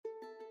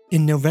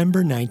In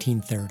November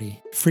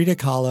 1930, Frida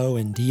Kahlo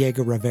and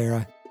Diego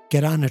Rivera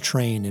get on a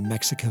train in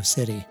Mexico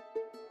City.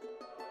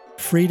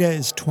 Frida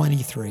is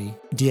 23,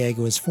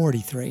 Diego is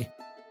 43.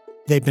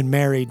 They've been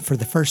married for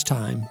the first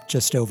time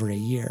just over a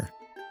year.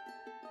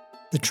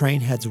 The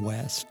train heads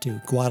west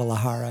to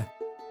Guadalajara,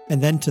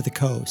 and then to the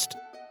coast,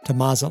 to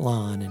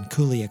Mazatlan and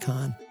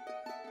Culiacan,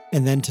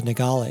 and then to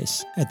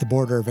Nogales at the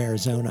border of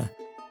Arizona.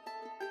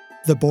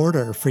 The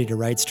border, Frida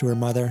writes to her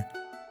mother,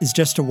 is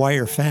just a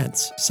wire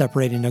fence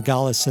separating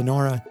Nogales,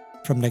 Sonora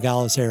from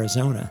Nogales,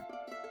 Arizona.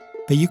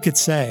 But you could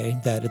say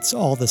that it's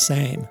all the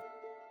same.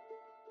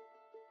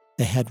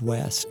 They head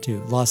west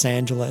to Los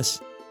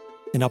Angeles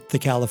and up the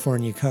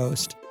California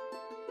coast.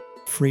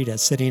 Frida,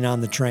 sitting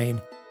on the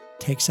train,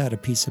 takes out a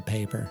piece of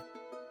paper.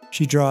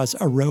 She draws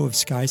a row of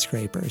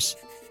skyscrapers,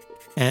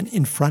 and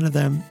in front of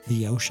them,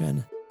 the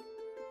ocean.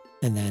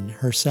 And then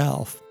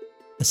herself,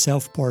 a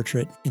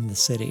self-portrait in the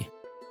city.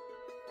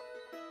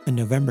 On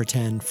November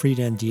 10,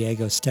 Frida and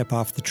Diego step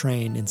off the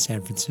train in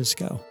San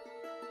Francisco.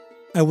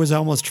 I was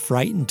almost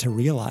frightened to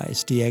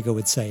realize, Diego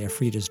would say of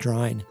Frida's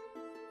drawing,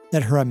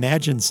 that her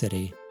imagined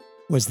city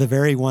was the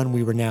very one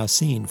we were now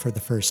seeing for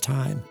the first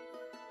time.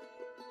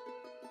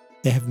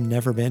 They have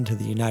never been to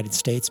the United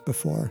States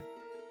before,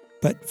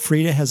 but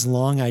Frida has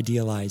long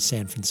idealized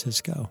San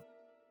Francisco,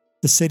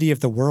 the city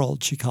of the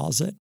world, she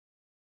calls it.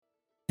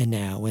 And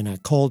now, in a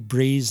cold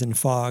breeze and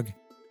fog,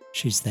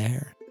 she's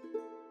there.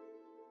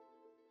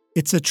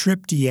 It's a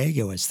trip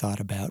Diego has thought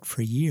about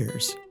for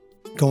years,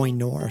 going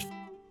north,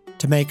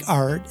 to make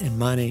art and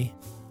money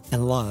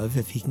and love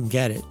if he can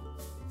get it,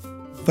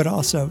 but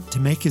also to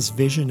make his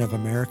vision of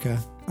America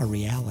a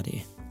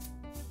reality.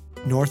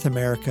 North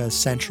America,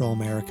 Central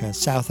America,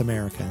 South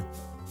America,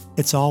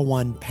 it's all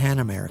one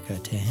Pan-America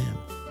to him,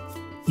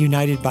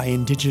 united by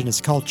indigenous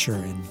culture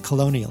and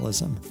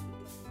colonialism.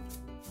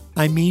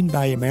 I mean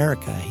by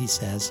America, he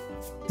says,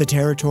 the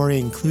territory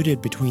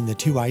included between the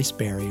two ice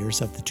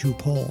barriers of the two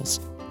poles,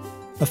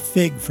 a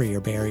fig for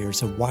your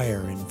barriers of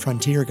wire and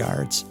frontier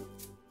guards.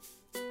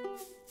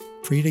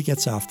 Frida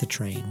gets off the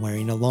train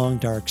wearing a long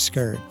dark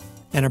skirt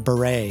and a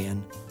beret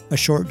and a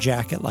short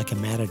jacket like a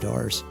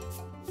matador's.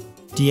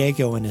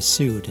 Diego in a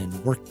suit and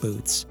work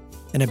boots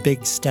and a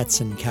big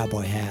Stetson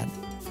cowboy hat.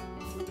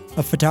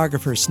 A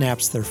photographer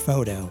snaps their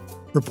photo,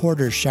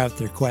 reporters shout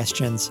their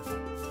questions,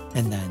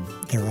 and then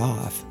they're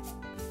off.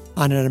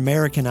 On an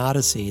American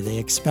odyssey they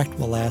expect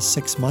will last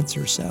 6 months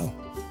or so,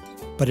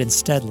 but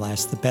instead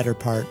lasts the better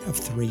part of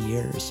 3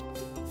 years.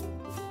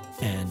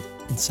 And,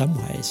 in some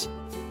ways,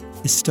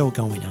 is still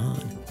going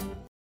on.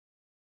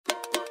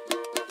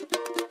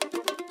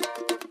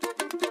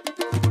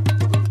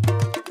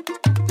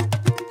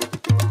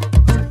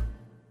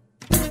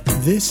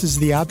 This is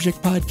The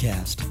Object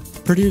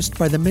Podcast, produced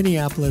by the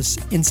Minneapolis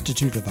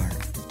Institute of Art.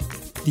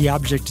 The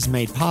Object is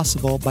made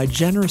possible by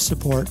generous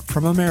support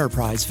from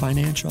Ameriprise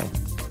Financial,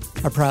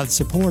 a proud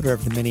supporter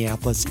of the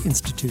Minneapolis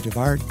Institute of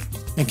Art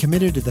and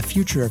committed to the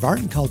future of art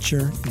and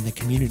culture in the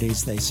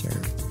communities they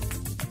serve.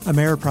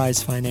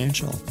 Ameriprise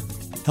Financial,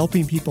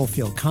 helping people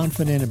feel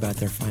confident about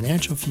their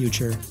financial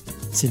future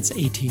since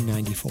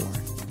 1894.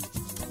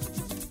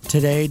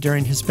 Today,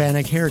 during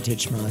Hispanic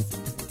Heritage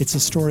Month, it's a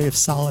story of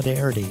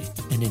solidarity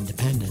and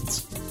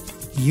independence,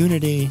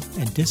 unity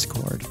and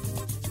discord.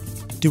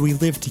 Do we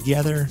live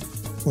together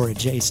or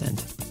adjacent?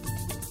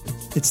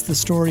 It's the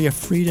story of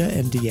Frida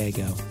and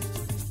Diego,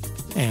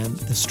 and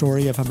the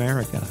story of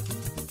America.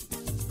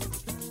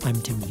 I'm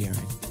Tim Gehring.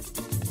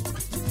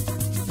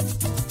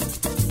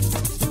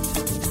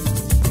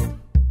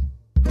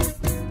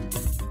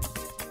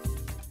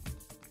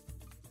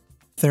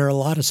 There are a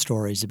lot of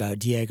stories about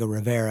Diego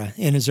Rivera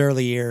in his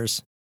early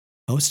years,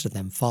 most of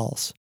them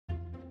false.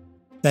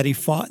 That he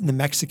fought in the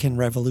Mexican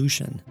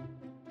Revolution,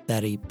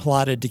 that he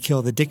plotted to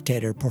kill the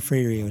dictator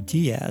Porfirio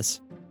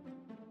Diaz.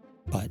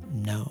 But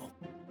no,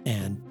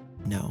 and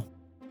no.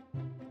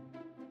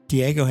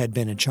 Diego had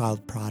been a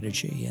child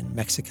prodigy in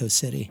Mexico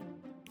City,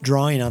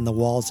 drawing on the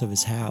walls of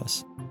his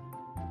house,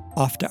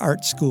 off to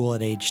art school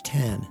at age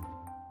 10,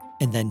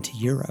 and then to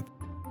Europe.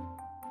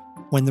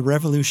 When the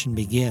revolution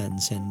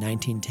begins in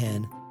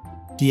 1910,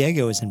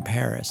 Diego is in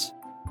Paris,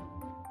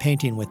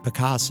 painting with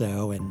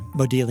Picasso and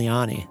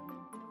Modigliani,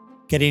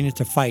 getting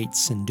into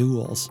fights and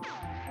duels,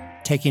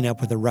 taking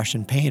up with a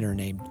Russian painter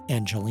named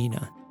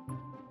Angelina.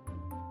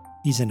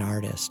 He's an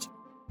artist,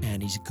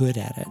 and he's good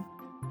at it.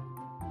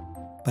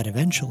 But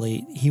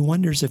eventually, he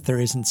wonders if there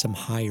isn't some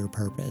higher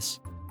purpose,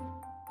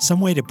 some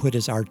way to put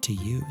his art to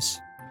use.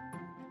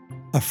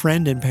 A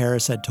friend in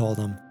Paris had told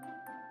him,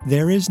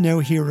 "There is no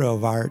hero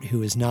of art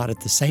who is not at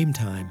the same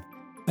time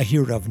a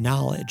hero of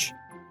knowledge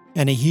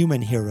and a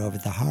human hero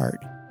of the heart.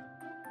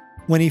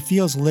 When he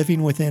feels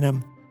living within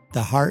him,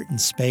 the heart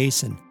and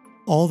space and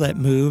all that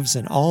moves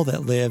and all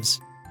that lives,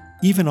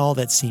 even all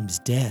that seems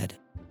dead,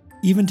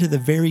 even to the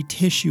very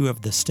tissue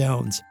of the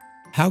stones,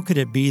 how could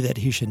it be that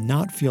he should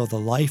not feel the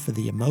life of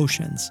the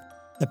emotions,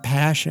 the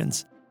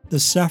passions, the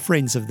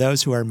sufferings of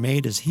those who are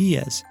made as he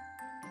is?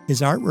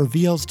 His art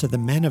reveals to the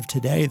men of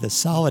today the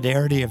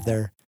solidarity of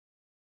their..."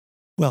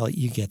 Well,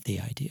 you get the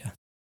idea.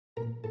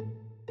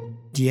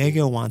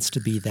 Diego wants to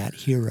be that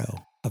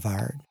hero of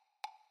art.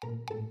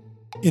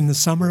 In the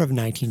summer of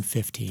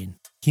 1915,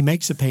 he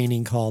makes a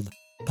painting called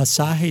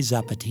Pasaje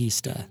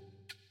Zapatista,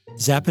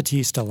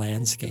 Zapatista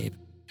Landscape,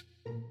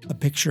 a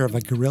picture of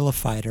a guerrilla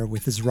fighter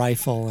with his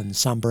rifle and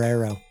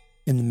sombrero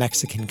in the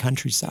Mexican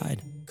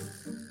countryside.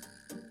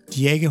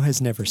 Diego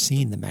has never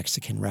seen the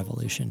Mexican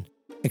Revolution,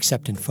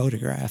 except in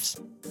photographs,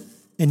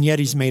 and yet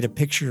he's made a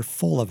picture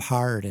full of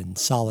heart and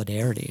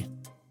solidarity.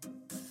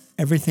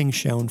 Everything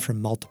shown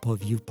from multiple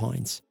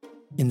viewpoints,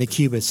 in the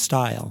Cubist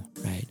style,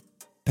 right?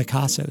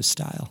 Picasso's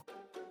style.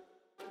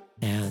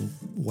 And,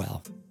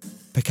 well,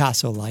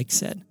 Picasso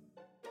likes it.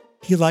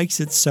 He likes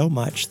it so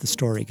much, the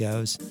story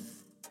goes,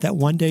 that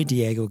one day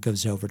Diego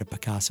goes over to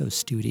Picasso's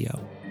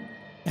studio,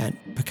 and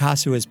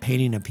Picasso is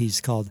painting a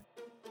piece called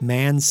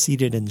Man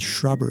Seated in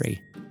Shrubbery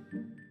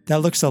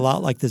that looks a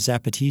lot like the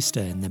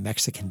Zapatista in the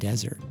Mexican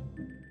desert.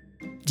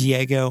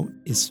 Diego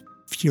is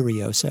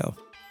furioso,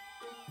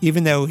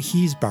 even though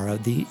he's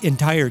borrowed the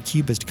entire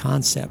Cubist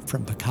concept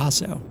from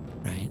Picasso,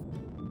 right?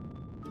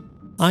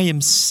 I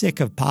am sick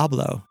of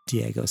Pablo,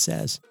 Diego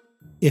says.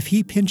 If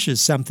he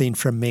pinches something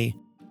from me,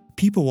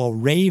 people will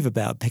rave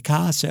about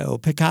Picasso,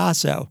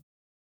 Picasso.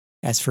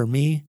 As for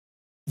me,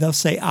 they'll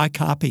say I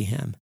copy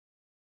him.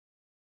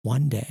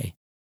 One day,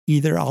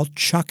 either I'll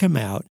chuck him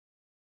out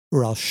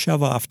or I'll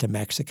shove off to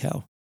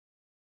Mexico.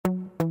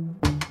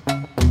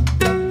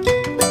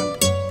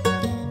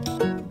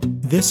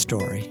 This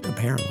story,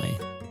 apparently,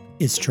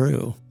 is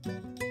true.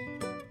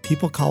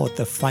 People call it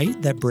the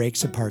fight that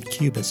breaks apart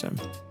Cubism,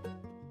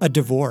 a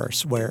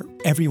divorce where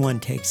everyone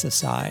takes a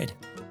side,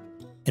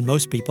 and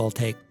most people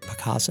take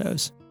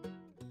Picasso's.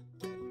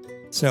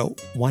 So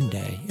one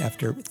day,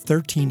 after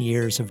 13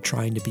 years of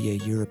trying to be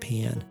a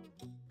European,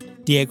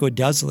 Diego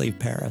does leave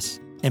Paris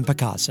and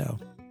Picasso,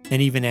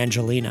 and even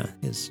Angelina,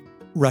 his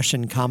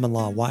Russian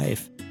common-law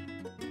wife,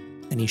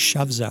 and he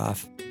shoves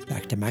off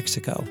back to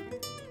Mexico.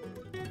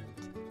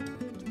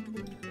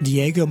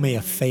 Diego may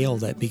have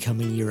failed at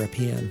becoming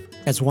European,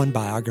 as one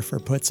biographer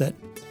puts it.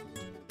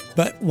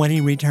 But when he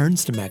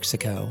returns to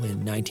Mexico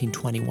in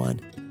 1921,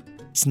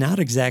 he's not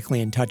exactly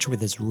in touch with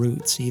his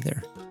roots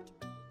either.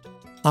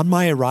 On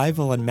my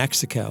arrival in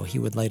Mexico, he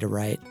would later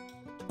write,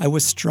 I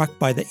was struck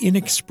by the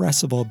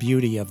inexpressible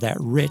beauty of that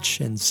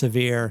rich and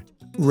severe,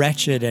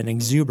 wretched and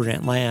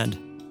exuberant land.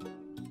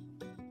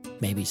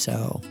 Maybe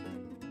so,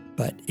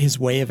 but his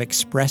way of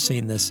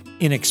expressing this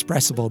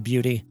inexpressible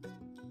beauty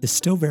is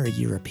still very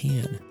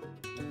European.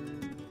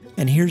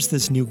 And here's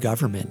this new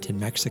government in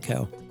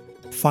Mexico,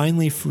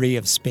 finally free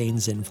of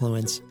Spain's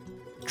influence,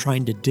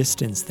 trying to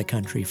distance the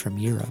country from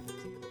Europe.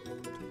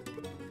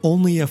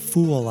 Only a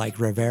fool like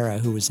Rivera,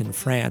 who was in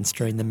France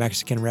during the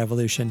Mexican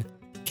Revolution,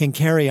 can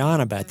carry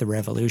on about the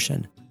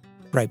revolution,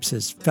 gripes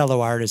his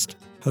fellow artist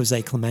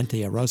Jose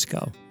Clemente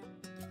Orozco.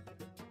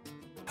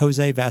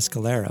 Jose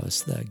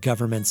Vasconcelos, the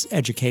government's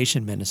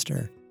education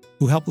minister,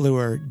 who helped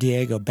lure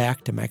Diego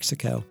back to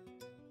Mexico,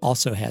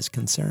 also has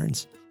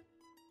concerns.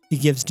 He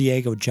gives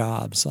Diego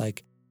jobs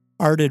like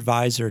art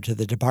advisor to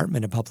the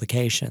Department of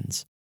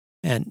Publications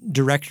and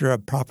director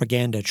of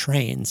propaganda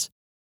trains,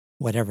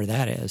 whatever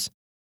that is.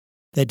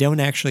 They don't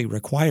actually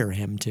require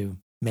him to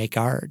make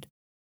art.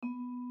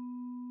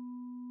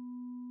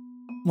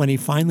 When he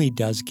finally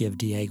does give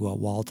Diego a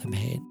wall to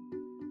paint,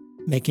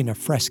 making a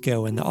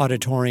fresco in the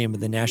auditorium of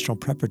the National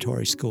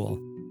Preparatory School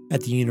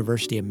at the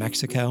University of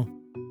Mexico,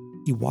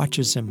 he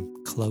watches him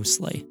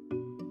closely.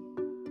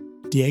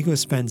 Diego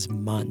spends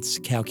months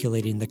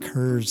calculating the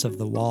curves of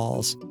the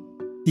walls,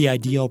 the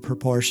ideal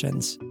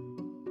proportions.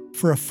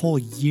 For a full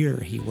year,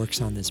 he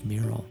works on this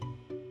mural,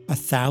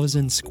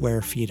 1,000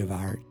 square feet of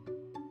art.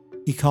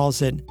 He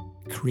calls it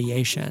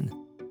creation.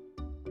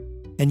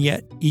 And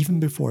yet,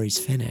 even before he's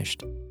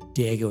finished,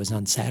 Diego is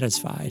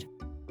unsatisfied.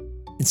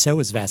 And so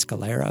is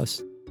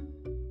Vasconcelos.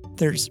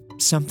 There's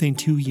something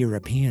too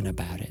European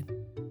about it.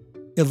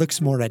 It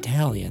looks more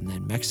Italian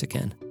than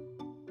Mexican,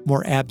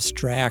 more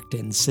abstract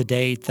and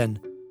sedate than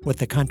what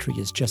the country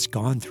has just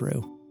gone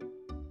through.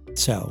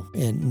 So,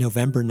 in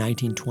November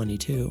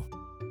 1922,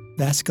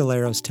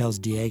 Vasconcelos tells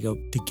Diego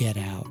to get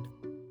out,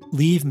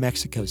 leave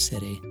Mexico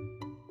City,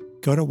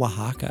 go to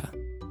Oaxaca,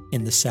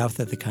 in the south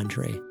of the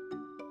country.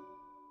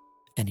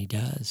 And he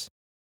does.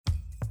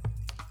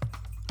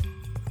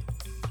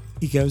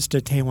 He goes to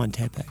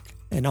Tehuantepec,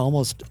 an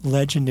almost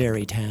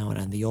legendary town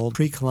on the old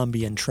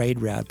pre-Columbian trade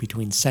route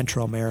between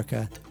Central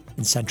America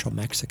and central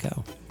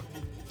Mexico,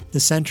 the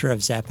center of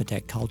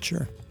Zapotec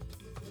culture.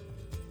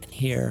 And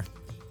here,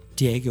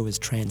 Diego is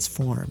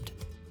transformed.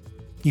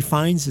 He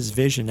finds his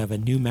vision of a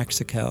new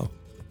Mexico,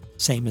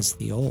 same as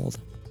the old.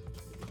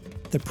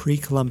 The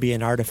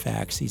pre-Columbian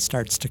artifacts he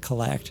starts to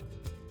collect,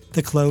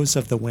 the clothes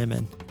of the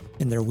women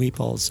in their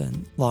huipils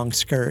and long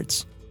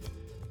skirts,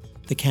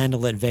 the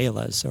candlelit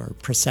velas or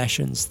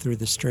processions through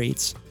the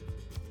streets.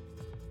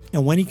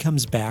 And when he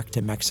comes back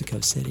to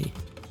Mexico City,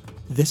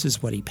 this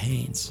is what he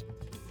paints.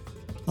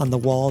 On the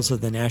walls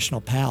of the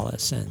National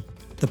Palace and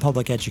the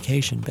Public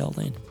Education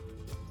Building.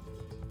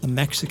 A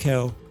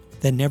Mexico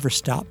that never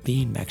stopped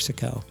being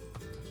Mexico.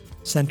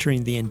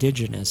 centering the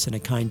indigenous in a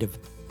kind of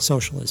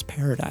socialist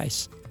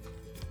paradise.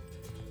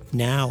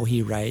 Now,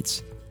 he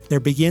writes, there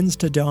begins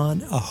to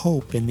dawn a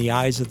hope in the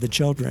eyes of the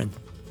children,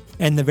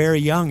 and the very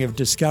young have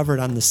discovered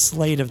on the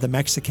slate of the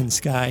Mexican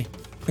sky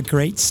a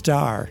great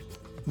star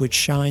which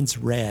shines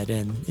red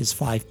and is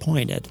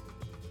five-pointed.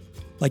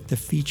 Like the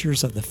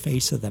features of the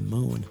face of the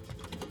moon,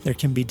 there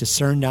can be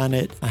discerned on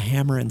it a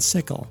hammer and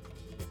sickle,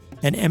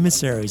 and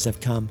emissaries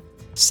have come,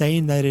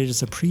 saying that it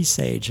is a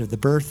presage of the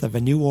birth of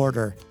a new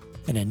order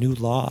and a new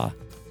law,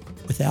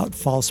 without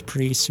false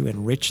priests who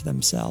enrich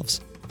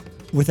themselves,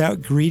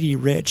 without greedy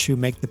rich who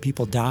make the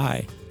people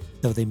die,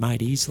 though they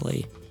might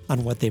easily,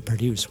 on what they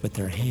produce with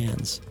their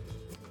hands.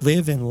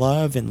 Live in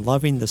love and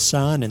loving the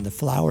sun and the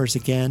flowers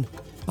again,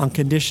 on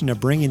condition of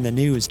bringing the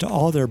news to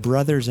all their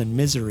brothers in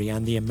misery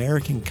on the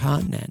American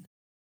continent.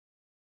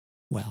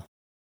 Well,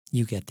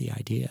 you get the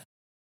idea.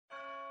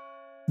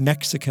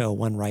 Mexico,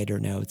 one writer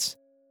notes,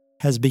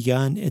 has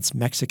begun its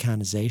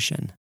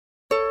Mexicanization.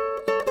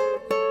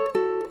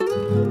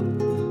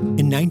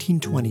 In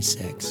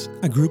 1926,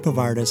 a group of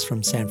artists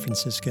from San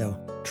Francisco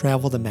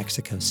traveled to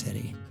Mexico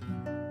City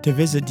to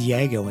visit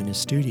Diego in his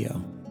studio,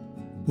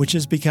 which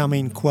is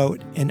becoming,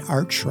 quote, an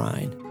art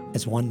shrine,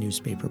 as one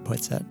newspaper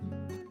puts it.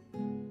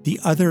 The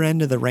other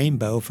end of the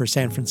rainbow for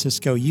San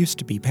Francisco used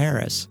to be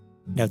Paris,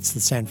 notes the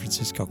San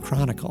Francisco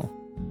Chronicle,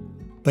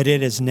 but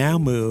it has now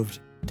moved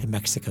to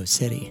Mexico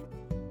City.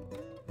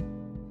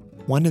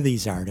 One of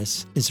these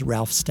artists is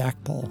Ralph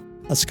Stackpole,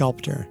 a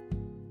sculptor,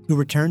 who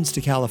returns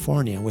to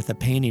California with a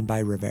painting by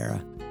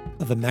Rivera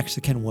of a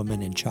Mexican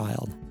woman and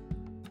child.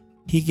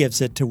 He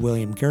gives it to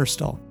William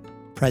Gerstle,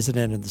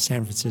 president of the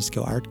San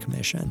Francisco Art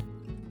Commission,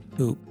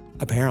 who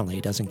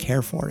apparently doesn't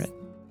care for it,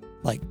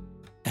 like,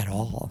 at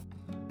all.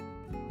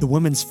 The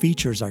woman's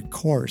features are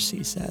coarse,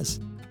 he says.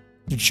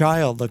 The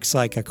child looks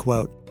like a,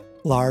 quote,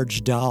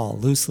 large doll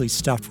loosely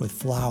stuffed with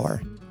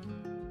flour.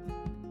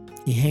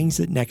 He hangs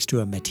it next to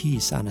a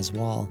Matisse on his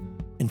wall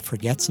and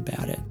forgets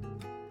about it.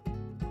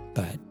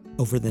 But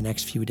over the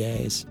next few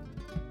days,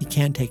 he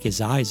can't take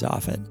his eyes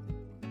off it.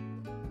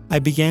 I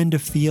began to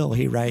feel,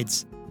 he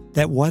writes,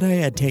 that what I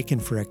had taken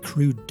for a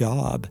crude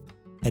daub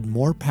had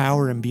more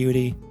power and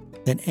beauty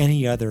than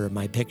any other of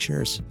my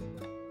pictures.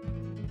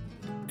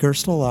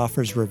 Gerstle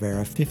offers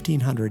Rivera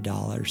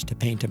 $1,500 to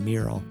paint a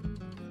mural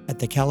at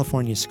the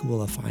California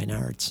School of Fine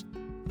Arts.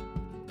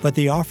 But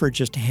the offer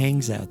just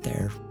hangs out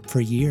there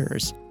for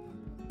years,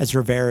 as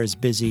Rivera is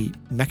busy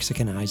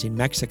Mexicanizing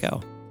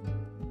Mexico.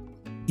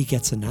 He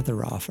gets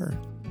another offer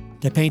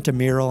to paint a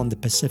mural in the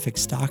Pacific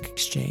Stock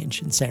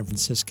Exchange in San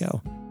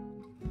Francisco,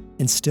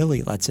 and still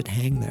he lets it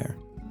hang there.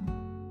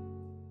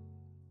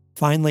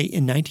 Finally,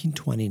 in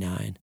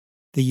 1929,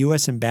 the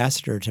U.S.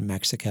 ambassador to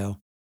Mexico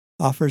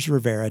offers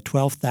Rivera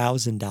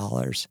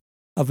 $12,000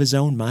 of his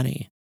own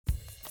money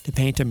to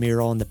paint a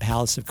mural in the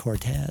Palace of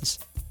Cortez,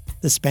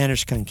 the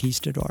Spanish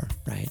conquistador,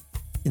 right,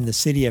 in the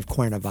city of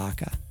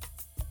Cuernavaca.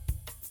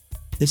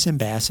 This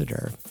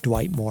ambassador,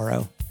 Dwight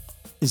Morrow,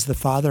 is the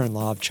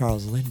father-in-law of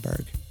Charles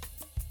Lindbergh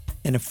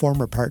and a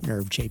former partner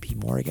of J.P.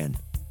 Morgan,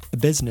 a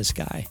business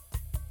guy,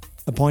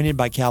 appointed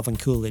by Calvin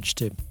Coolidge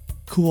to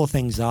cool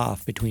things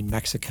off between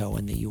Mexico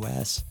and the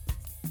U.S.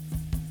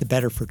 The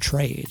better for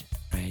trade,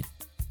 right?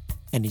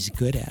 And he's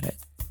good at it.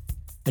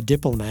 A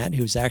diplomat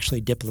who's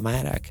actually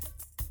diplomatic.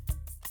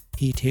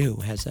 He, too,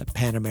 has a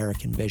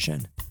Pan-American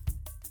vision.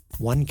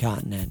 One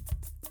continent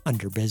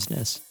under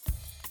business.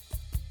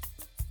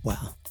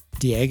 Well,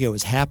 Diego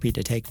is happy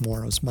to take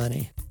Morrow's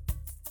money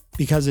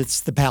because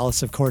it's the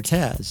Palace of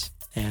Cortez,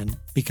 and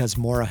because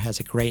Morrow has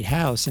a great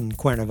house in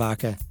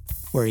Cuernavaca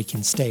where he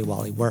can stay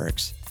while he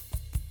works,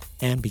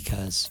 and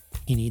because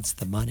he needs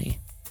the money.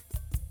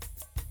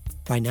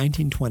 By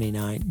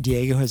 1929,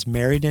 Diego has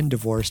married and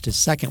divorced his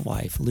second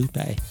wife,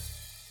 Lupe,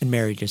 and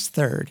married his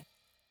third,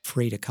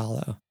 Frida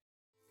Kahlo.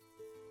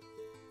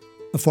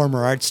 A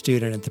former art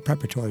student at the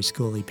preparatory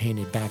school he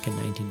painted back in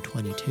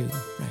 1922,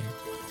 right?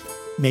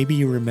 Maybe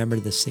you remember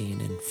the scene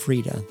in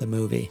Frida, the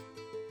movie,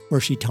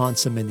 where she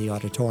taunts him in the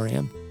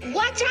auditorium.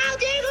 Watch out,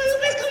 Diego,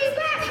 Lupe's coming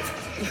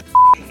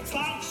back!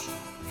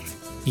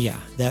 Yeah,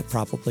 that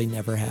probably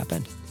never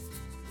happened.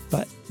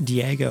 But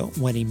Diego,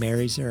 when he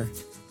marries her,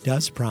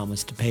 does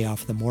promise to pay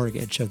off the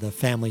mortgage of the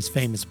family's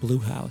famous blue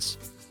house.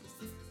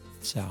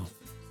 So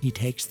he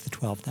takes the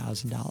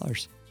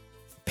 $12,000,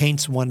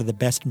 paints one of the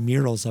best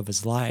murals of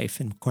his life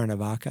in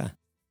Cuernavaca,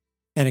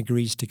 and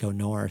agrees to go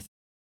north.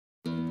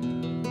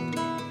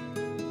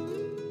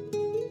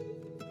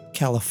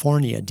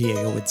 California,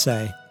 Diego would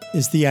say,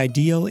 is the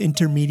ideal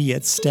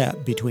intermediate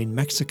step between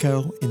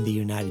Mexico and the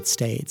United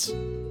States.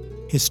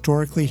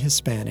 Historically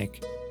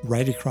Hispanic,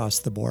 right across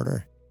the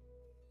border.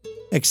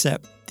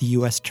 Except the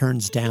U.S.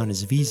 turns down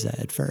his visa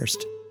at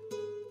first,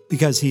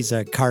 because he's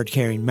a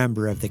card-carrying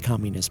member of the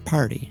Communist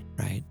Party,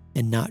 right,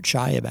 and not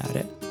shy about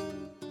it.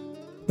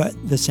 But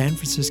the San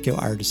Francisco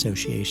Art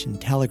Association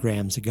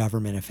telegrams a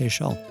government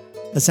official,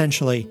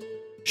 essentially,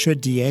 should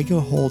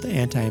Diego hold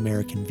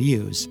anti-American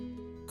views,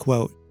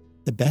 quote,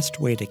 the best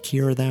way to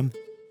cure them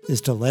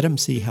is to let him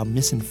see how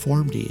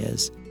misinformed he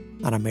is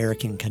on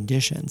American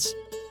conditions.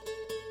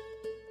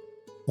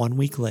 1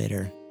 week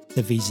later,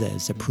 the visa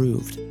is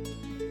approved.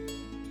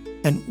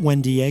 And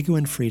when Diego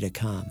and Frida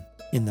come,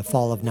 in the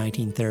fall of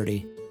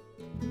 1930,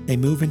 they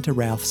move into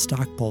Ralph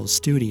Stockpole's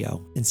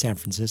studio in San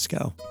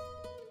Francisco.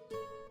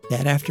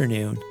 That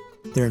afternoon,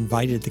 they're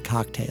invited to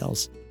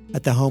cocktails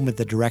at the home of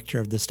the director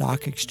of the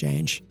stock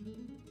exchange,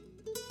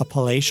 a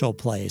palatial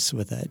place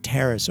with a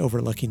terrace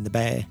overlooking the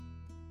bay.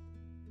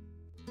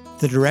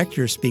 The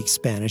director speaks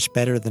Spanish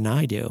better than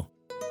I do,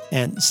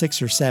 and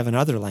 6 or 7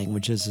 other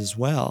languages as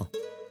well,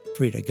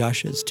 Frida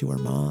gushes to her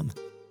mom.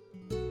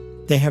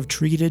 They have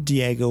treated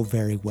Diego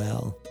very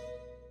well,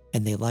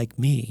 and they like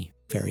me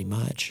very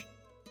much.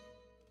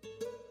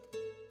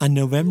 On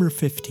November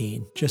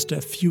 15, just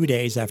a few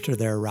days after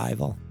their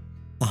arrival,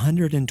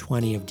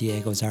 120 of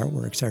Diego's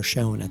artworks are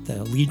shown at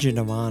the Legion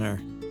of Honor.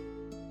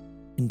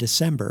 In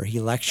December, he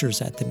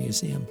lectures at the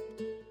museum,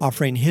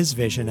 offering his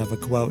vision of a,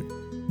 quote,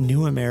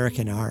 new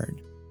American art.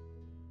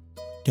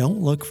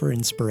 Don't look for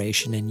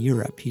inspiration in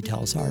Europe, he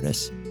tells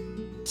artists.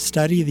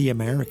 Study the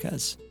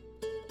Americas,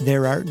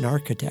 their art and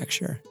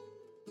architecture.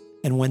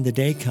 And when the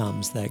day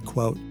comes that,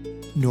 quote,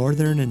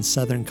 northern and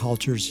southern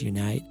cultures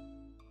unite,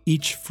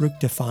 each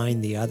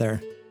fructifying the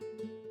other,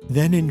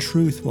 then in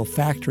truth will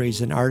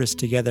factories and artists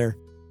together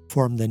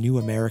form the new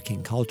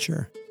American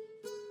culture.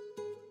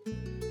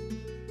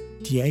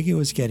 Diego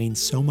is getting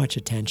so much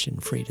attention,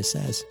 Frida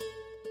says,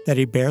 that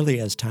he barely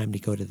has time to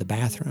go to the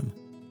bathroom.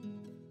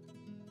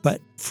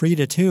 But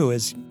Frida, too,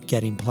 is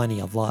getting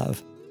plenty of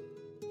love.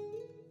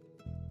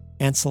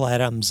 Ansel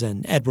Adams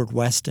and Edward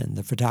Weston,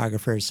 the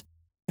photographers,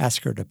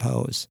 ask her to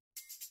pose.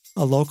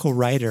 A local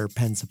writer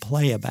pens a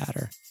play about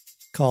her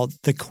called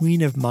The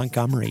Queen of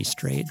Montgomery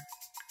Street,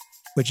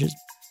 which is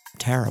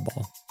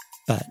terrible,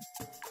 but,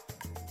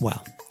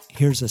 well,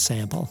 here's a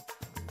sample.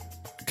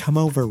 Come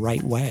over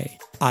right way.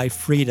 I,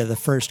 Frida the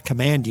First,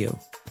 command you.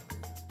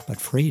 But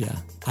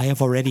Frida, I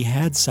have already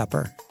had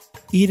supper.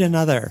 Eat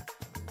another.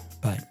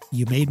 But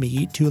you made me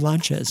eat 2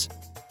 lunches.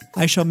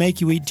 I shall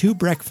make you eat 2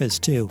 breakfasts,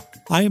 too.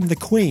 I am the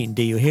queen,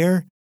 do you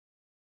hear?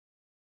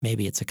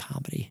 Maybe it's a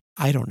comedy.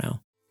 I don't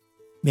know.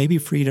 Maybe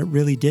Frida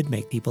really did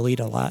make people eat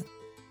a lot.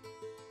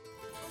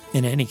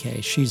 In any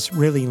case, she's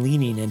really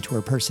leaning into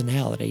her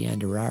personality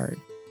and her art,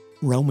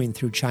 roaming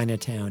through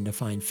Chinatown to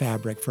find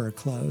fabric for her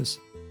clothes,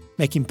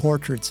 making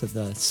portraits of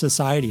the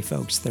society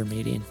folks they're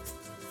meeting.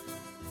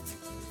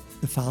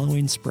 The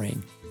following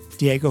spring,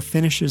 Diego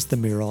finishes the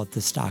mural at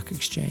the stock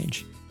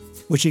exchange,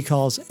 which he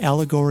calls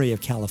Allegory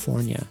of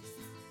California,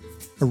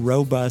 a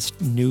robust,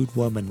 nude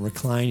woman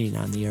reclining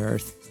on the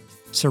earth,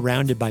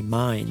 surrounded by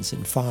mines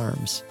and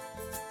farms.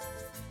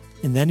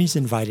 And then he's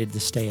invited to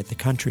stay at the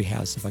country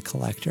house of a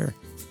collector,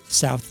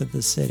 south of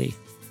the city.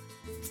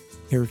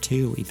 Here,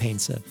 too, he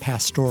paints a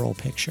pastoral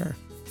picture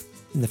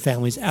in the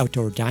family's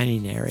outdoor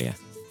dining area.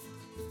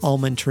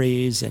 Almond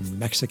trees and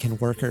Mexican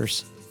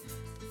workers.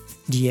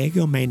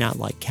 Diego may not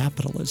like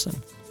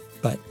capitalism,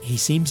 but he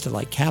seems to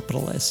like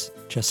capitalists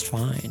just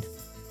fine,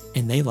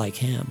 and they like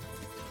him.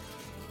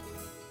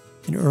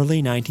 In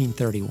early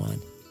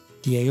 1931,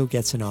 Diego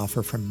gets an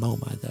offer from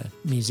MoMA, the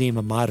Museum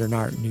of Modern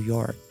Art in New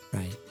York,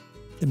 right?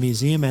 The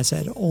museum has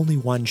had only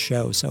one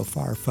show so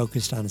far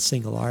focused on a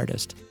single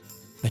artist,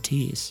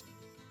 Matisse,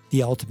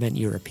 the ultimate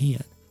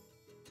European.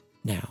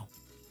 Now,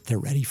 they're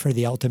ready for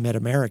the ultimate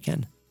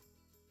American.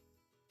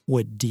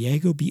 Would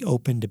Diego be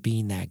open to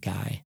being that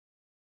guy?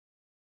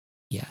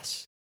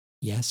 Yes.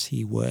 Yes,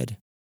 he would.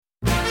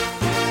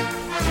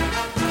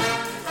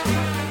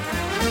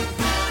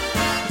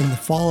 In the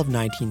fall of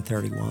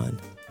 1931,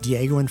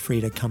 Diego and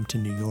Frida come to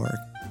New York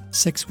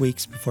 6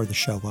 weeks before the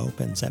show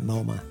opens at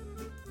MoMA.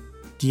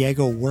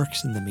 Diego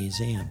works in the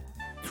museum,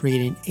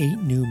 creating 8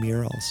 new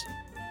murals,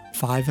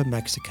 5 of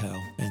Mexico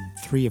and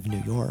 3 of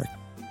New York.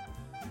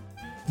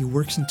 He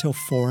works until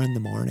 4 in the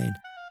morning,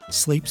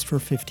 sleeps for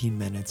 15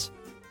 minutes,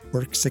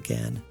 works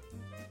again.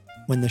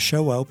 When the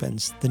show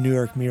opens, the New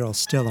York murals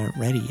still aren't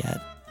ready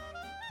yet,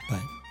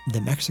 but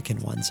the Mexican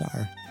ones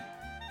are.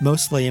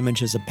 Mostly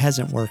images of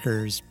peasant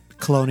workers,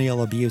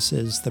 colonial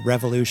abuses, the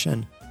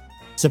revolution,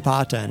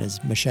 Zapata and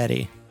his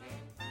machete.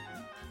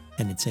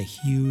 And it's a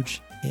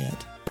huge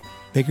hit,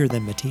 bigger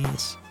than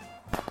Matisse,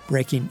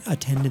 breaking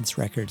attendance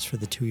records for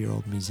the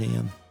 2-year-old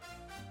museum.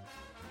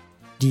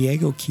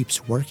 Diego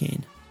keeps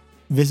working,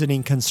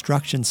 visiting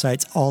construction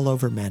sites all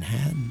over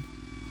Manhattan.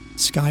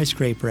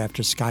 Skyscraper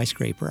after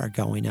skyscraper are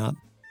going up,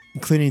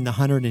 including the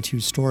 102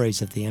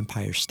 stories of the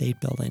Empire State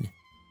Building.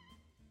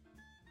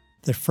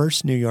 The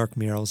first New York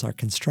murals are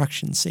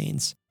construction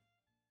scenes,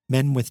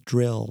 men with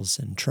drills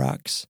and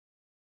trucks.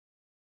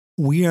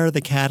 We are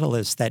the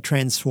catalysts that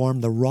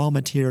transform the raw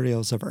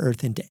materials of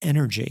Earth into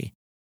energy,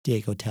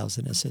 Diego tells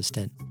an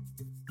assistant.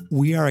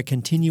 We are a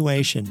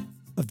continuation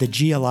of the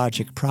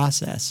geologic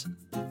process.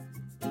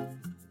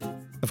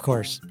 Of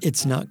course,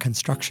 it's not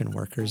construction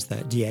workers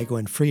that Diego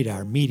and Frida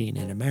are meeting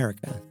in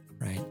America,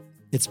 right?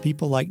 It's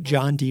people like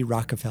John D.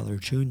 Rockefeller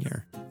Jr.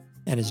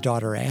 and his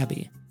daughter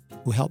Abby,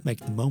 who helped make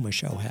the MoMA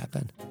show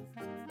happen.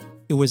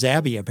 It was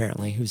Abby,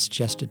 apparently, who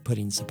suggested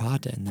putting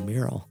Zapata in the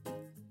mural.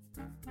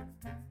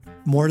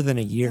 More than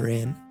a year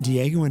in,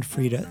 Diego and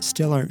Frida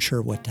still aren't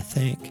sure what to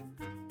think.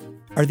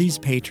 Are these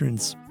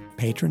patrons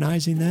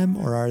patronizing them,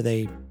 or are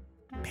they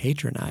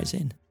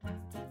patronizing?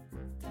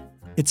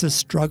 It's a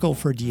struggle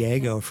for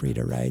Diego,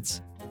 Frida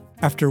writes.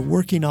 After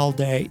working all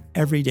day,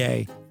 every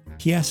day,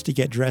 he has to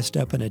get dressed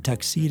up in a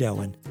tuxedo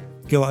and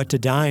go out to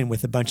dine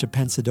with a bunch of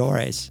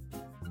pensadores.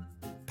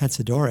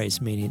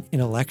 Pensadores meaning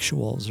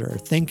intellectuals or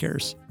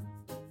thinkers,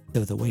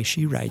 though the way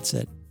she writes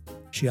it,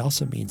 she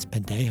also means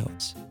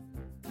pendejos,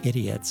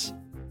 idiots.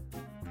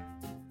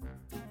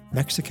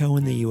 Mexico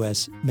and the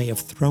U.S. may have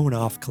thrown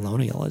off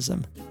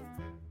colonialism,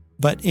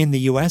 but in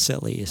the U.S.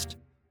 at least,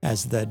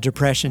 as the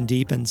Depression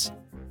deepens,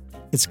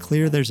 it's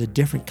clear there's a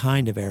different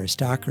kind of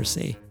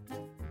aristocracy.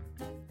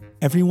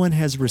 Everyone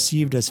has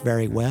received us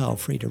very well,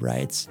 Frida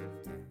writes.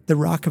 The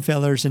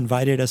Rockefellers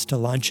invited us to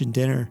lunch and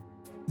dinner.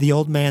 The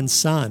old man's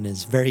son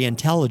is very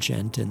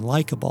intelligent and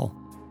likable.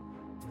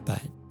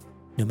 But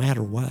no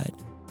matter what,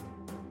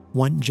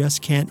 one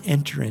just can't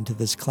enter into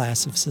this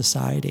class of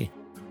society.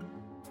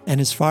 And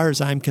as far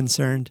as I'm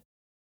concerned,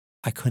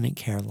 I couldn't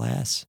care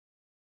less.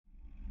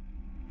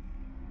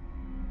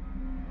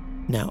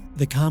 Now,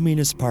 the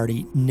Communist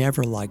Party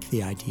never liked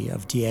the idea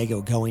of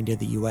Diego going to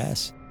the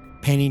U.S.,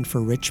 painting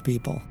for rich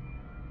people.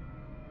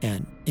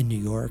 And in New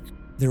York,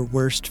 their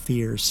worst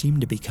fears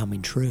seemed to be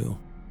coming true.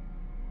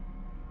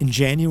 In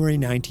January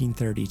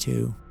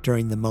 1932,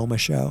 during the MoMA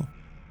show,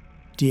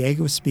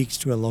 Diego speaks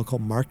to a local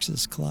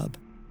Marxist club,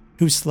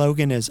 whose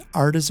slogan is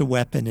 "Art is a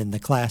weapon in the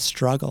class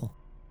struggle."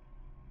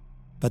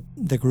 But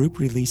the group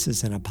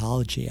releases an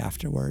apology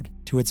afterward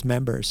to its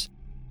members.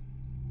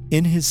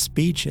 In his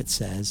speech, it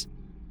says,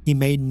 he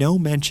made no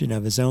mention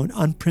of his own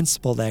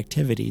unprincipled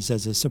activities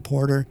as a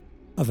supporter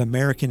of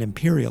American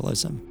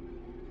imperialism.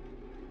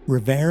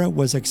 Rivera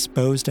was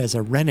exposed as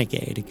a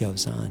renegade, it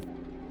goes on.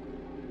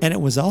 And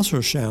it was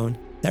also shown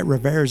that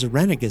Rivera's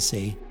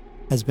renegacy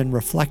has been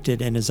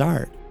reflected in his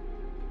art,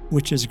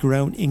 which has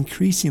grown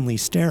increasingly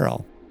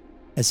sterile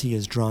as he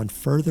is drawn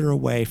further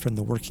away from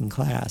the working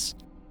class,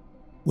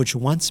 which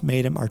once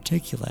made him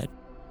articulate,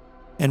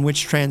 and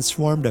which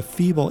transformed a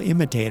feeble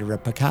imitator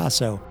of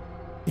Picasso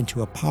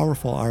into a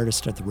powerful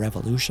artist of the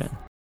revolution.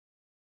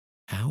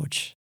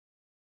 Ouch.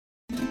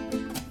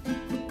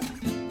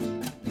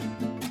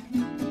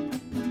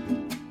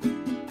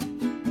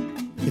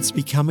 It's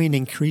becoming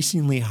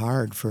increasingly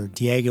hard for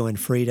Diego and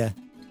Frida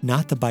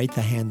not to bite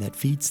the hand that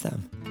feeds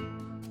them.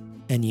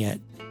 And yet,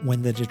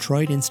 when the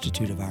Detroit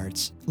Institute of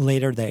Arts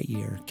later that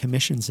year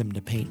commissions him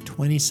to paint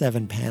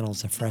 27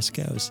 panels of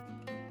frescoes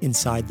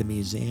inside the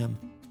museum,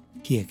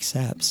 he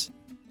accepts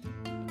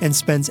and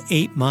spends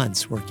 8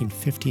 months working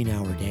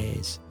 15-hour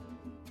days,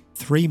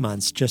 3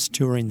 months just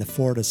touring the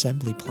Ford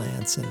assembly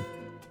plants and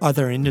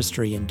other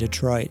industry in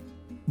Detroit,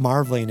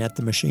 marveling at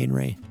the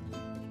machinery.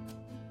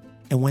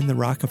 And when the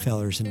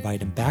Rockefellers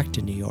invite him back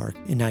to New York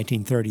in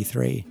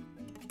 1933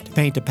 to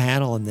paint a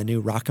panel in the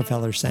new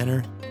Rockefeller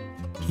Center,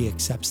 he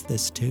accepts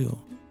this too.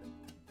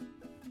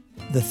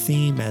 The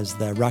theme, as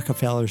the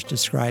Rockefellers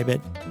describe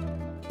it,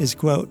 is,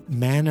 quote,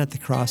 man at the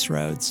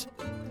crossroads,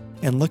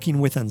 and looking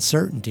with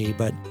uncertainty,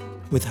 but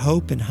with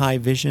hope and high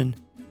vision,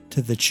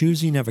 to the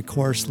choosing of a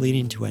course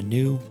leading to a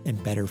new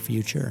and better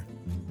future.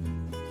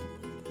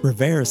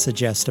 Rivera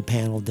suggests a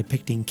panel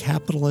depicting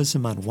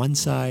capitalism on one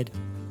side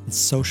and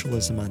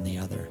socialism on the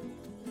other,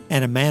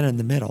 and a man in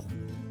the middle,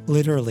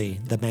 literally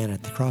the man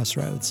at the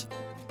crossroads.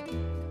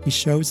 He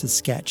shows a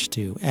sketch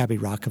to Abby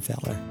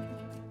Rockefeller.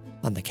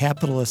 On the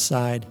capitalist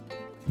side,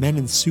 men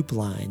in soup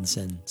lines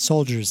and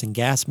soldiers in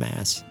gas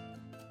masks.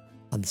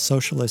 On the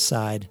socialist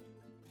side,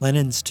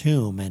 Lenin's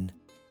tomb and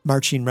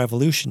marching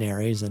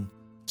revolutionaries and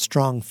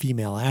strong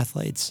female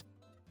athletes.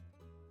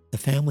 The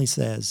family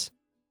says,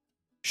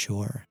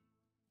 sure.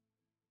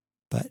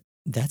 But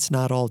that's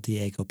not all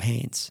Diego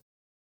paints.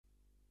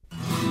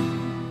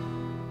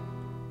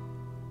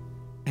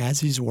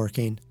 As he's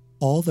working,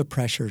 all the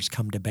pressures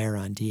come to bear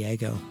on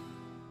Diego.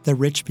 The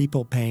rich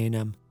people paying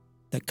him,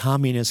 the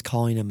communists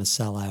calling him a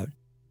sellout,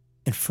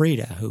 and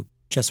Frida, who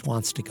just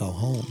wants to go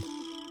home.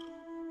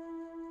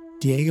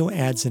 Diego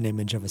adds an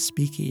image of a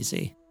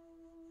speakeasy,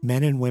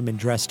 men and women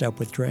dressed up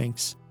with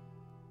drinks,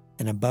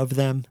 and above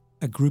them,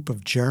 a group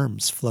of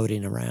germs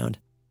floating around,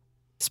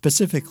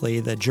 specifically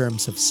the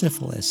germs of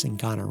syphilis and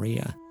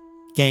gonorrhea,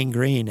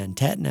 gangrene and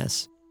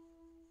tetanus.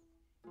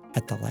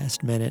 At the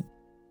last minute,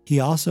 he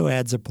also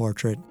adds a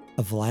portrait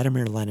of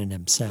Vladimir Lenin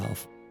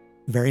himself,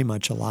 very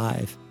much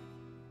alive.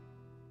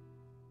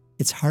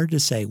 It's hard to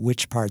say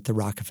which part the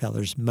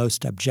Rockefellers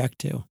most object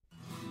to.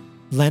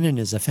 Lenin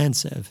is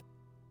offensive,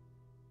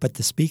 but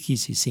the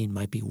speakeasy scene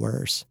might be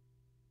worse.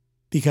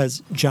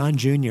 Because John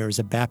Jr. is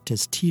a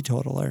Baptist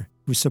teetotaler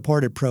who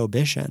supported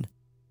prohibition,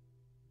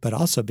 but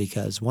also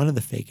because one of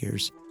the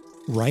figures,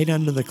 right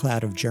under the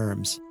cloud of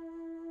germs,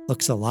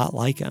 looks a lot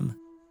like him.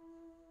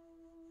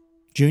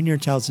 Jr.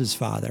 tells his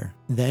father,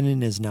 then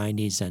in his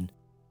 90s and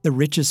the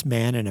richest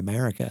man in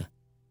America,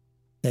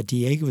 that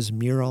Diego's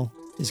mural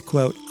is,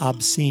 quote,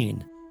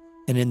 obscene,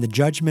 and in the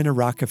judgment of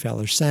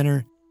Rockefeller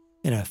Center,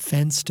 an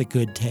offense to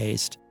good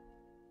taste.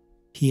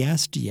 He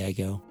asked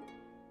Diego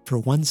for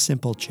one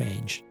simple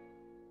change.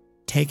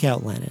 Take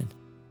out Lenin.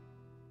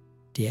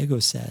 Diego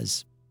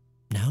says,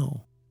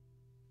 no.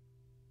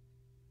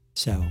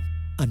 So,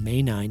 on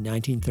May 9,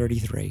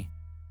 1933,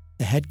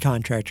 the head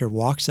contractor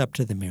walks up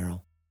to the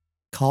mural,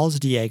 calls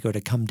Diego to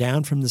come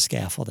down from the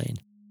scaffolding,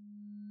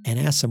 and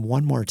asks him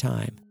one more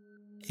time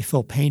if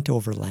he'll paint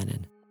over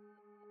Lenin.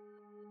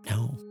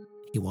 No,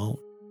 he won't.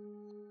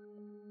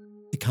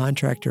 The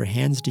contractor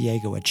hands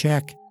Diego a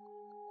check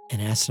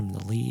and asks him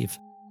to leave.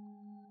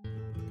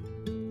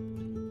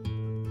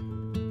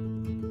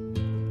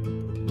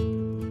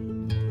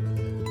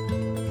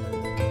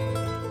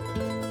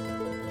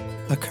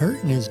 A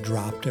curtain is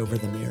dropped over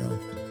the mural.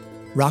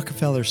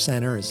 Rockefeller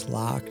Center is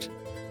locked,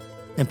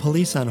 and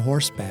police on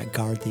horseback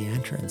guard the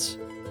entrance.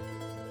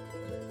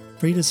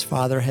 Frida's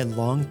father had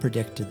long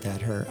predicted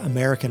that her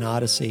American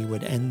Odyssey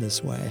would end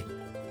this way,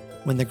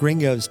 when the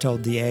gringos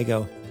told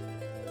Diego,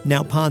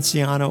 "Now,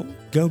 Ponciano,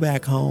 go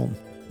back home.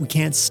 We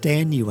can't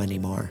stand you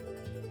anymore."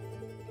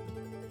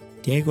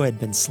 Diego had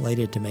been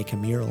slated to make a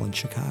mural in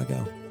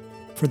Chicago,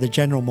 for the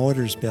General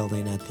Motors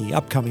building at the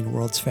upcoming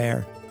World's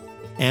Fair,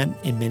 and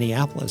in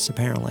Minneapolis,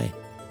 apparently.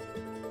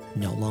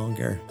 No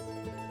longer.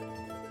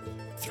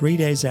 3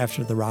 days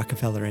after the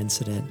Rockefeller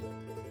incident,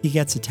 he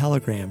gets a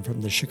telegram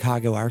from the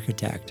Chicago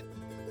architect.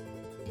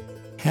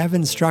 Have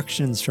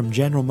instructions from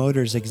General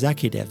Motors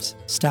executives.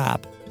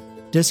 Stop.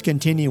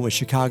 Discontinue with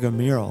Chicago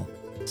mural.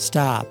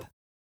 Stop.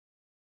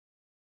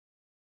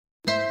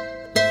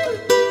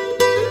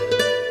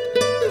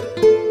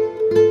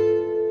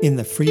 In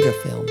the Frida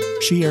film,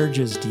 she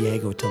urges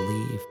Diego to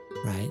leave,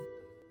 right?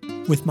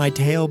 With my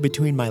tail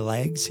between my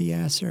legs, he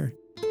asks her.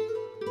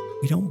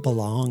 We don't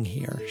belong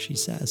here, she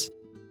says.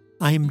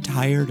 I am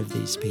tired of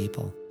these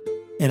people,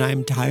 and I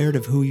am tired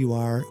of who you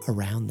are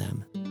around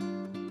them.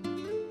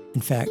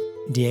 In fact,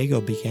 Diego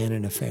began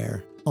an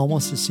affair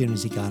almost as soon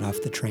as he got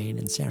off the train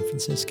in San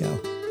Francisco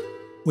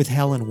with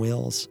Helen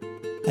Wills,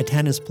 a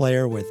tennis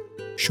player with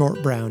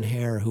short brown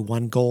hair who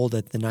won gold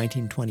at the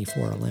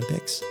 1924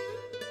 Olympics.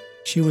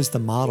 She was the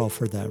model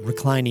for the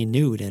reclining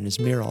nude in his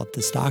mural at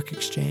the stock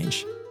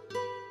exchange.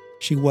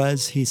 She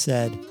was, he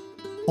said,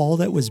 all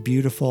that was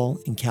beautiful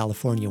in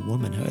California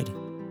womanhood.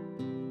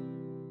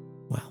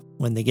 Well,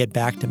 when they get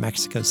back to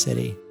Mexico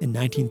City in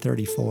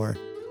 1934,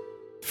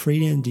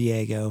 Frida and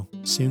Diego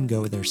soon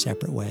go their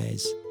separate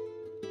ways.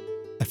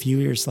 A few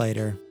years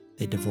later,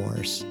 they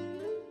divorce.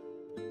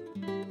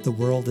 The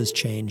world is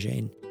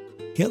changing.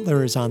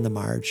 Hitler is on the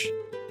march.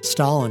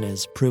 Stalin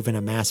is proven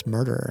a mass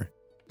murderer.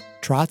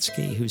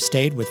 Trotsky, who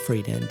stayed with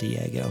Frida and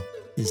Diego,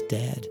 is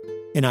dead,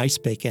 an ice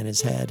pick in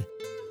his head.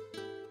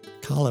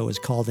 Kahlo is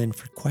called in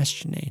for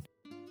questioning.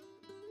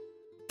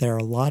 There are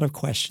a lot of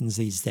questions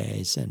these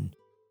days and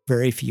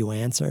very few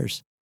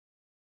answers.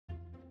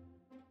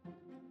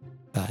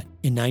 But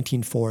in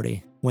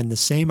 1940, when the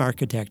same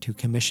architect who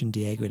commissioned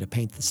Diego to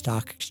paint the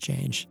stock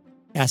exchange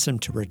asks him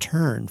to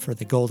return for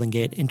the Golden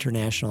Gate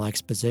International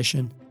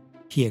Exposition,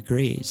 he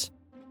agrees.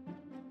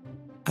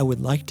 I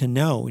would like to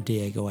know,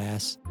 Diego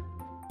asks,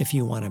 if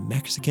you want a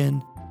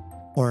Mexican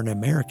or an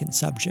American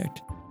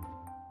subject.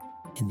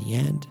 In the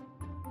end,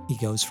 he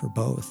goes for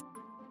both.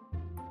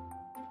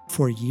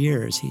 For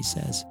years, he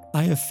says,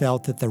 I have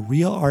felt that the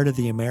real art of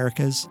the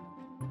Americas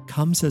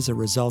comes as a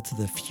result of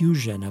the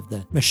fusion of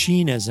the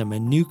machinism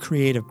and new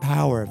creative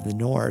power of the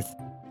North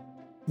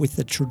with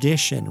the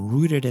tradition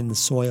rooted in the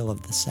soil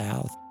of the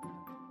South.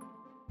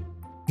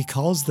 He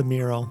calls the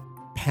mural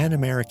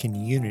Pan-American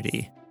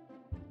Unity.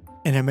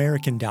 An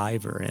American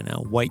diver in a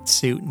white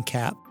suit and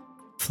cap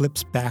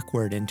flips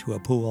backward into a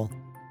pool,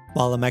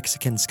 while a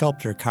Mexican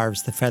sculptor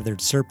carves the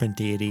feathered serpent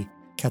deity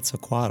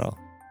Quetzalcoatl.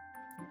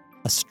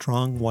 A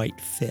strong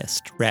white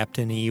fist wrapped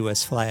in a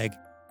U.S. flag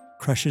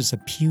crushes a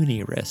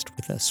puny wrist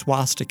with a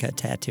swastika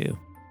tattoo.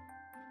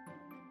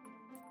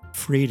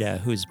 Frida,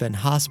 who's been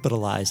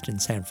hospitalized in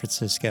San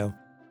Francisco,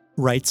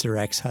 writes her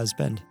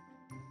ex-husband,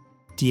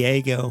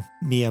 Diego,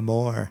 mi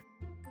amor,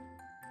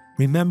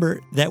 remember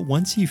that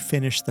once you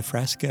finish the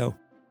fresco,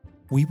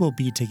 we will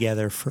be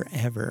together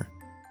forever,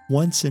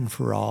 once and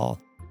for all,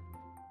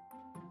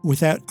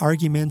 without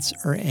arguments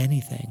or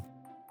anything,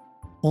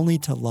 only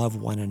to love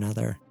one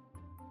another.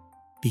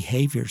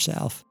 Behave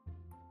yourself.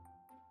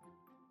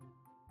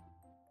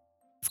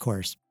 Of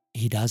course,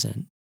 he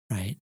doesn't,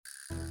 right?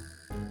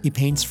 He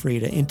paints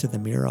Frida into the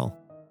mural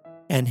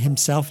and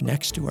himself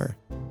next to her,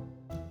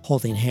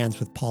 holding hands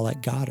with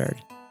Paulette Goddard,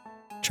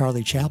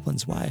 Charlie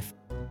Chaplin's wife.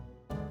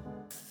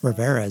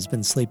 Rivera has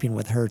been sleeping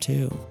with her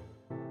too.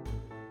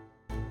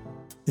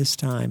 This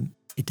time,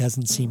 it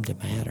doesn't seem to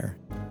matter.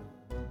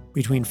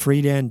 Between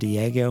Frida and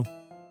Diego,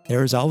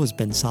 there has always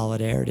been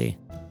solidarity,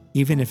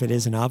 even if it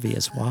isn't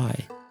obvious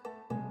why.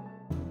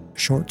 A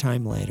short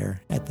time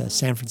later, at the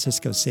San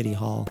Francisco City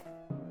Hall,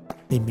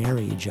 they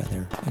marry each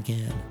other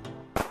again.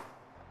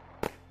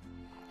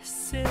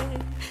 Sé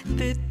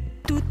de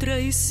tu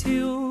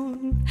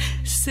traición,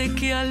 sé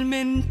que al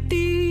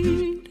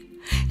mentir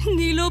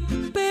ni lo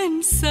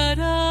pensarás.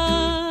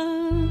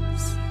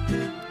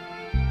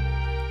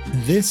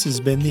 This has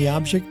been the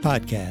Object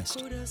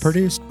Podcast.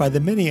 Produced by the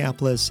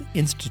Minneapolis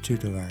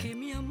Institute of Art,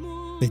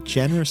 with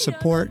generous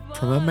support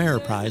from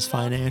Ameriprise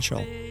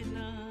Financial.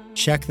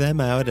 Check them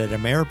out at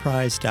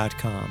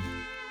ameriprise.com.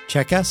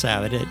 Check us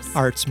out at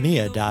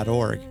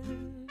artsmia.org.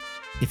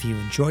 If you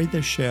enjoyed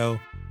this show,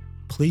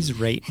 please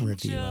rate and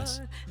review us,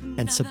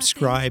 and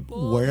subscribe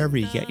wherever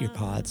you get your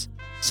pods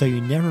so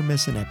you never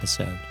miss an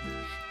episode.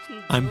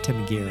 I'm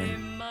Tim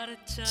Gearing.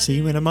 See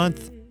you in a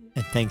month,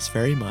 and thanks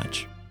very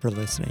much for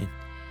listening.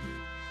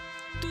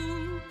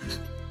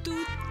 Tú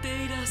te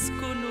irás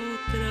con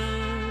otra.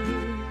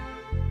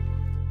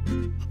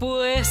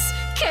 Pues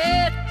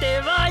que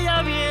te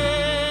vaya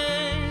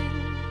bien.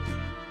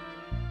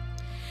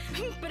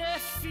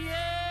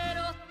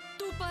 Prefiero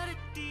tu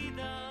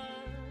partida